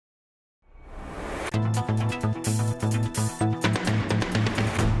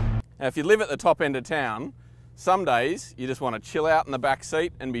Now, if you live at the top end of town, some days you just want to chill out in the back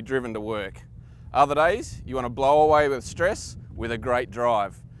seat and be driven to work. Other days you want to blow away with stress with a great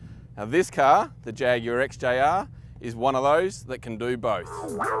drive. Now this car, the Jaguar XJR, is one of those that can do both.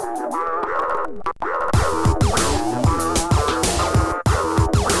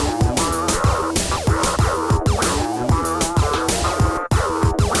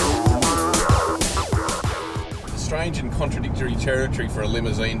 Strange and contradictory territory for a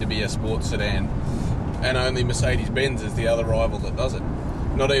limousine to be a sports sedan, and only Mercedes-Benz is the other rival that does it.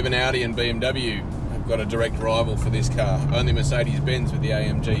 Not even Audi and BMW have got a direct rival for this car. Only Mercedes-Benz with the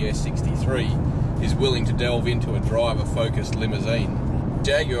AMG S63 is willing to delve into a driver-focused limousine.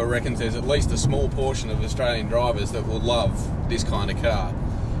 Jaguar reckons there's at least a small portion of Australian drivers that will love this kind of car.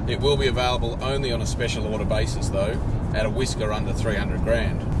 It will be available only on a special order basis though, at a whisker under 300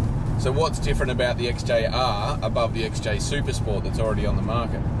 grand. So what's different about the XJR above the XJ Supersport that's already on the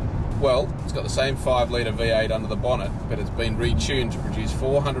market? Well, it's got the same 5 litre V8 under the bonnet, but it's been retuned to produce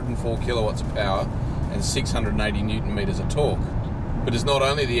 404 kilowatts of power and 680 newton meters of torque. But it's not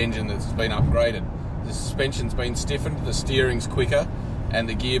only the engine that's been upgraded. The suspension's been stiffened, the steering's quicker, and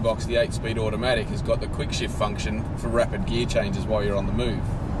the gearbox, the 8-speed automatic, has got the quick shift function for rapid gear changes while you're on the move.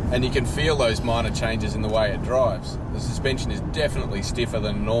 And you can feel those minor changes in the way it drives. The suspension is definitely stiffer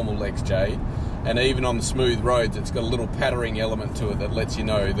than a normal XJ, and even on the smooth roads it's got a little pattering element to it that lets you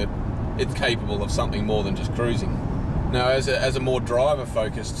know that it's capable of something more than just cruising. Now as a more driver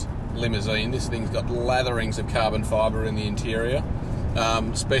focused limousine, this thing's got latherings of carbon fibre in the interior,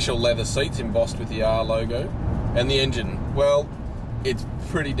 special leather seats embossed with the R logo, and the engine, well, it's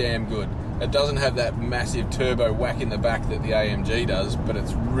pretty damn good. It doesn't have that massive turbo whack in the back that the AMG does, but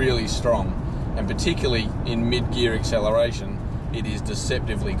it's really strong, and particularly in mid-gear acceleration it is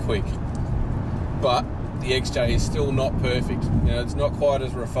deceptively quick. But the XJ is still not perfect. You know, it's not quite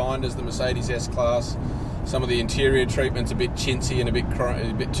as refined as the Mercedes S-Class. Some of the interior treatment's a bit chintzy and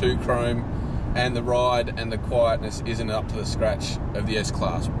a bit too chrome, and the ride and the quietness isn't up to the scratch of the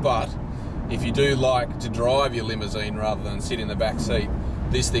S-Class. But if you do like to drive your limousine rather than sit in the back seat,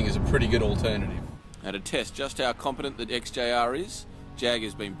 this thing is a pretty good alternative. Now, to test just how competent the XJR is, Jag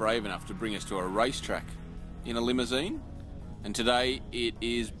has been brave enough to bring us to a racetrack in a limousine, and today it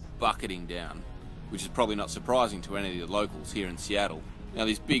is bucketing down, which is probably not surprising to any of the locals here in Seattle. Now,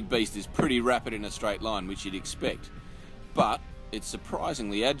 this big beast is pretty rapid in a straight line, which you'd expect, but it's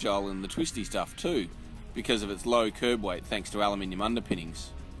surprisingly agile in the twisty stuff too, because of its low curb weight thanks to aluminium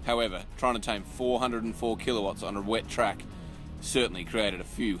underpinnings. However, trying to tame 404 kilowatts on a wet track certainly created a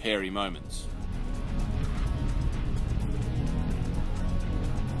few hairy moments.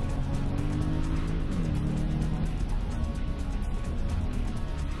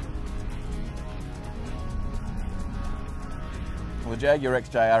 Well, the Jaguar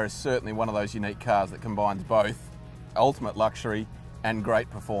XJR is certainly one of those unique cars that combines both ultimate luxury and great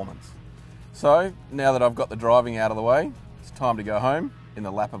performance. So, now that I've got the driving out of the way, it's time to go home in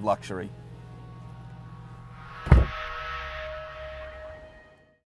the lap of luxury.